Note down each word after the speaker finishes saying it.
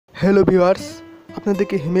Hello viewers,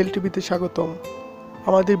 আপনাদেরকে হিমেল টিভিতে স্বাগতম।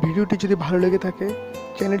 আমাদের ভিডিওটি যদি ভালো লেগে থাকে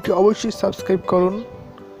চ্যানেলটি অবশ্যই সাবস্ক্রাইব করুন।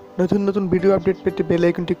 নতুন নতুন ভিডিও আপডেট পেতে বেল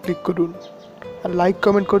আইকনটি ক্লিক করুন আর লাইক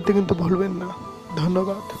কমেন্ট করতে কিন্তু ভুলবেন না।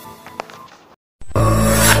 ধন্যবাদ।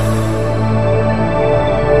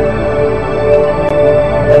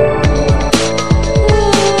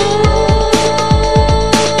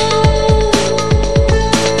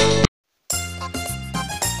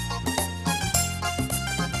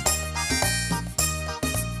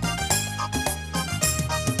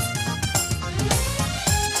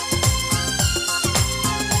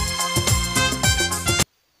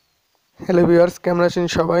 হ্যালো ভিউয়ার্স, কেমন আছেন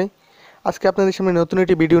সবাই? আজকে আপনাদের সামনে নতুন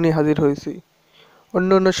একটি ভিডিও নিয়ে হাজির হয়েছি।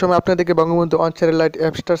 অন্য সময় আপনাদেরকে বঙ্গবন্ধু অনচ্যানেলাইট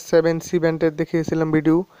অ্যাপস্টার 7C ব্যান্ডের দেখিয়েছিলাম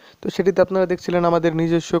ভিডিও। তো সেটিতে আপনারা দেখছিলেন আমাদের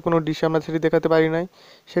নিজস্ব কোনো ডিশ আমরা সেটি দেখাতে পারি নাই,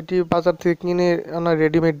 সেটি বাজার থেকে কিনে আনা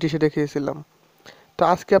রেডিমেড ডিশে দেখিয়েছিলাম। তো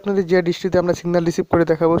আজকে আপনাদের যে ডিশটিতে আমরা সিগন্যাল রিসিভ করে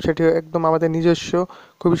দেখাবো সেটি একদম আমাদের নিজস্ব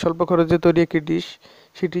খুবই স্বল্প খরচে তৈরি একটি ডিশ।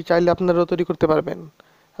 সেটি চাইলে আপনারাও তৈরি করতে পারবেন।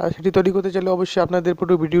 আর সেটি তৈরি করতে চাইলে অবশ্যই আপনাদের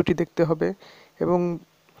পুরো ভিডিওটি দেখতে হবে এবং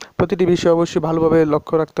প্রতিটি বিষয় অবশ্যই ভালোভাবে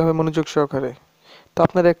লক্ষ্য রাখতে হবে মনোযোগ সহকারে। তো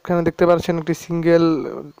আপনারা এখানে দেখতে পাচ্ছেন একটি সিঙ্গেল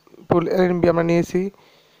পুল এলএনবি আমরা নিয়েছি,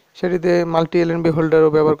 সেটিতে মাল্টি এলএনবি হোল্ডারও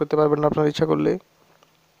ব্যবহার করতে পারবেন আপনার ইচ্ছা করলে।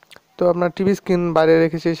 তো আপনার টিভি স্ক্রিন বাইরে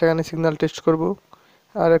রেখেছি, সেখানে সিগন্যাল টেস্ট করব।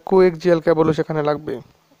 আর কোএক্সিয়াল কেবলও সেখানে লাগবে।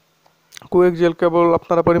 কোএক্সিয়াল কেবল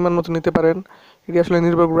আপনারা পরিমাণ মতো নিতে পারেন। এটি আসলে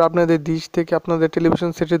নির্ভর করবে আপনাদের ডিশ থেকে আপনাদের টেলিভিশন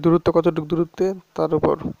সেটের দূরত্ব কতটুকু দূরত্বে তার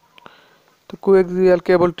উপর। তো কোএক্সিয়াল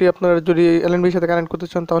কেবলটি আপনারা যদি এলএনবির সাথে কানেক্ট করতে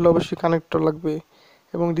চান তাহলে অবশ্যই কানেক্টর লাগবে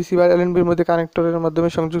এবং ডিসি বা এলএনবির মধ্যে কানেক্টরের মাধ্যমে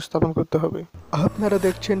সংযোগ স্থাপন করতে হবে। আপনারা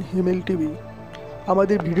দেখছেন হিমেল টিভি।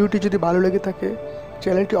 আমাদের ভিডিওটি যদি ভালো লেগে থাকে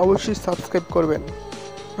চ্যানেলটি অবশ্যই সাবস্ক্রাইব করবেন।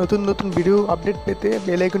 নতুন নতুন ভিডিও আপডেট পেতে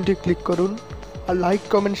বেল আইকনটি ক্লিক করুন আর লাইক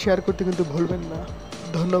কমেন্ট শেয়ার করতে কিন্তু ভুলবেন না।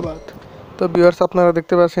 ধন্যবাদ। তো ভিউয়ার্স, আপনারা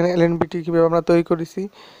দেখতে পাচ্ছেন এলএনবিটি কীভাবে আমরা তৈরি করেছি।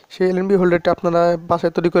 সেই এলএনবি হোল্ডারটা আপনারা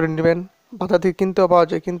বাসায় তৈরি করে নেবেন। বাজার থেকে কিনতেও পাওয়া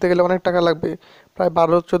যায়, কিনতে গেলে অনেক টাকা লাগবে, প্রায়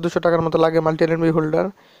 1200-1400 টাকার মতো লাগে মাল্টি এলএনবি হোল্ডার।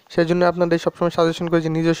 সেই জন্য আপনাদের সবসময় সাজেশন করি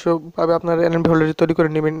যে নিজস্বভাবে আপনারা এলএনবি হোল্ডারটি তৈরি করে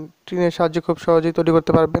নেবেন। টিনের সাহায্যে খুব সহজেই তৈরি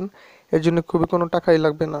করতে পারবেন, এর জন্য খুবই কোনো টাকাই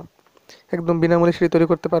লাগবে না, একদম বিনামূল্যে সেটি তৈরি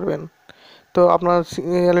করতে পারবেন। তো আপনার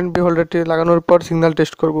এলএনবি হোল্ডারটি লাগানোর পর সিগন্যাল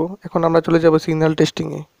টেস্ট করব। এখন আমরা চলে যাব সিগন্যাল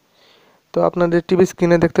টেস্টিংয়ে। তো আপনাদের টিভি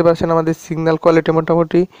স্ক্রিনে দেখতে পাচ্ছেন আমাদের সিগন্যাল কোয়ালিটি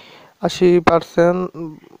মোটামুটি 80%,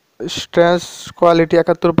 স্ট্রেঞ্জ কোয়ালিটি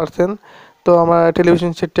 71%। তো আমার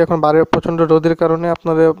টেলিভিশন সেটটি এখন বাইরে প্রচণ্ড রোদের কারণে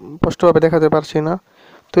আপনাদের স্পষ্টভাবে দেখাতে পারছি না।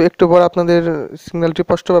 তো একটু পর আপনাদের সিগন্যালটি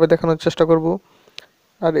স্পষ্টভাবে দেখানোর চেষ্টা করব।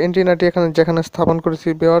 আর অ্যান্টেনাটি এখানে যেখানে স্থাপন করেছি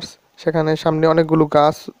ভিউয়ার্স, সেখানে সামনে অনেকগুলো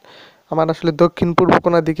গাছ। আমার আসলে দক্ষিণ পূর্ব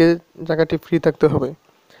কোণার দিকে জায়গাটি ফ্রি থাকতে হবে।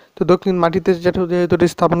 তো দক্ষিণ মাটিতে যেহেতু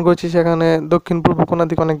স্থাপন করেছি সেখানে দক্ষিণ পূর্ব কোণার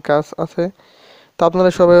দিকে অনেক গাছ আছে। তো আপনারা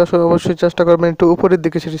সবাই অবশ্যই চেষ্টা করবেন একটু উপরের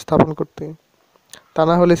দিকে সেটি স্থাপন করতে, তা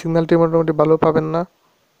না হলে সিগন্যালটি মোটামুটি ভালো পাবেন না।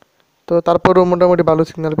 তো তারপরেও মোটামুটি ভালো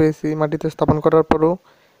সিগন্যাল পেয়েছি মাটিতে স্থাপন করার পরও।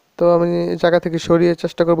 তো আমি জায়গা থেকে সরিয়ে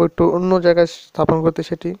চেষ্টা করব একটু অন্য জায়গায় স্থাপন করতে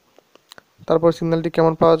সেটি, তারপর সিগন্যালটি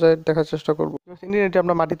কেমন পাওয়া যায় দেখার চেষ্টা করব। ইন্ডিয়ানটি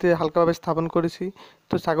আমরা মাটিতে হালকাভাবে স্থাপন করেছি।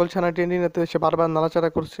 তো ছাগল ছানাটি ইন্ডিয়াতে এসে বারবার নাড়াচাড়া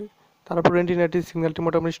করছে, তারপর ইন্টারনেটের সিগন্যালটি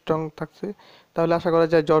মোটামুটি স্ট্রং থাকছে। তাহলে আশা করা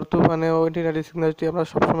যায় ঝড় তুফানেও ইন্টারনেটের সিগন্যালটি আমরা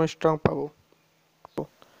সবসময় স্ট্রং পাবো।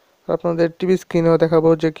 আপনাদের টিভি স্ক্রিনেও দেখাবো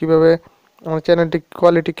যে কীভাবে আমার চ্যানেলটি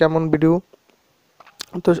কোয়ালিটি কেমন ভিডিও।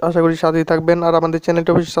 তো আশা করি সাথেই থাকবেন আর আমাদের চ্যানেলটি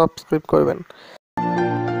অবশ্যই সাবস্ক্রাইব করবেন।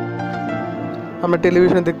 আমরা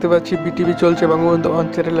টেলিভিশনে দেখতে পাচ্ছি বিটিভি চলছে বঙ্গবন্ধু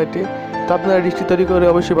অনচ্যানেলাইটে। তো আপনারা ডিশটি তৈরি করে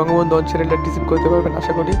অবশ্যই বঙ্গবন্ধু অনচ্যানেলাইট রিসিভ করতে পারবেন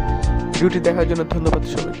আশা করি। ভিডিওটি দেখার জন্য ধন্যবাদ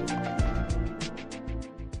সবাইকে।